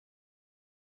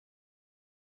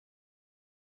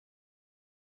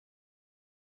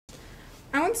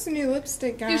I want some new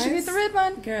lipstick, guys. You should get the red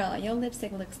one. Girl, your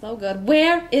lipstick looks so good.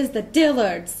 Where is the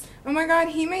Dillards? Oh my god,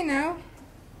 he may know.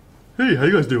 Hey, how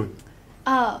you guys doing?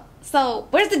 So,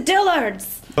 where's the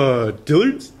Dillards?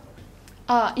 Dillards?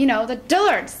 You know, the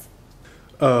Dillards.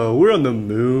 We're on the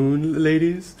moon,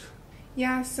 ladies.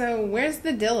 Yeah, so where's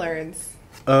the Dillards?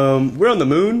 We're on the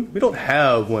moon. We don't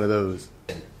have one of those.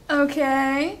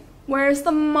 Okay, where's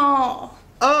the mall?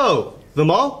 Oh, the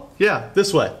mall? Yeah,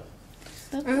 this way.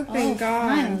 Oh, thank God.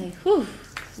 Finally. Whew.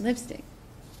 Lipstick.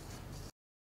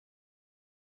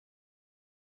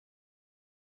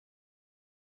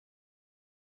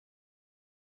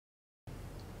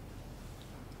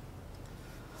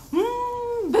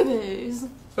 Babies.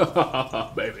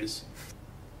 Babies.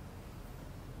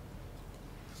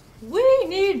 We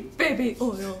need baby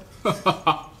oil.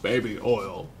 Baby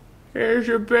oil. Here's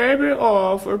your baby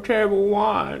oil for table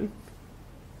 1.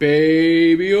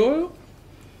 Baby oil?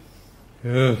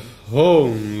 If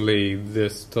only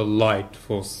this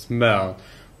delightful smell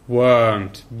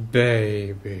weren't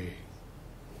baby.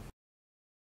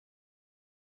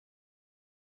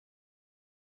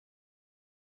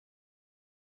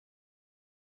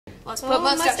 Let's put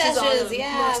mustaches on them.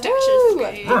 Yeah. Mustaches,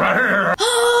 great.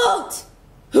 Halt!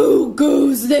 Who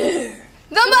goes there?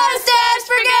 The Mustache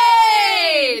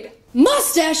Brigade!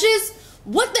 Mustaches?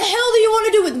 What the hell do you want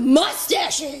to do with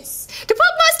mustaches? To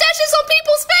put mustaches on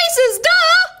people's faces,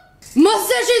 duh!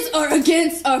 Mustaches are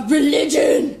against our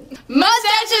religion.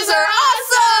 Mustaches are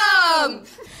awesome!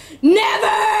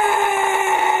 Never!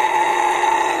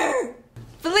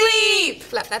 Bleep!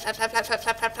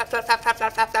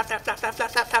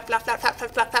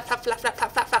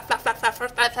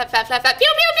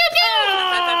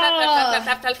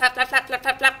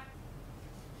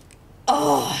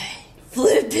 I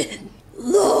flippin'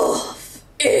 love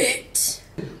it.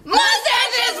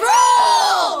 Mustaches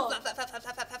rule!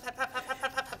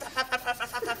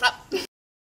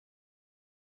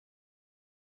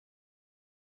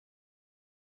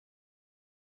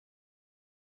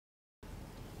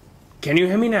 Can you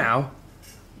hear me now?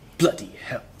 Bloody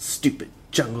hell, stupid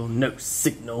jungle, no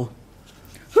signal.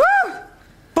 Woo!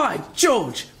 By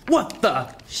George, what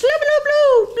the?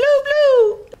 Blue, blue,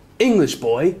 blue. English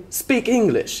boy, speak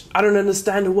English. I don't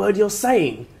understand a word you're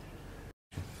saying.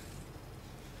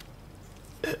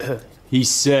 He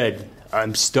said,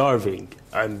 I'm starving.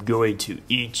 I'm going to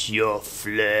eat your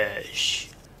flesh.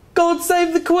 God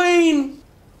save the Queen!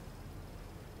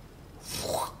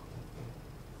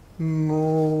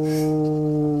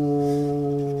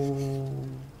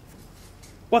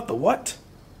 What the what?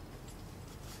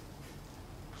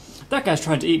 That guy's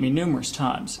tried to eat me numerous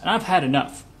times, and I've had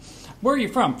enough. Where are you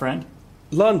from, friend?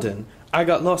 London. I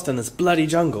got lost in this bloody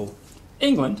jungle.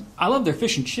 England. I love their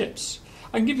fish and chips.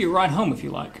 I can give you a ride home if you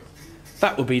like.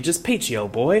 That would be just peachy,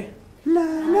 old boy. La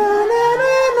la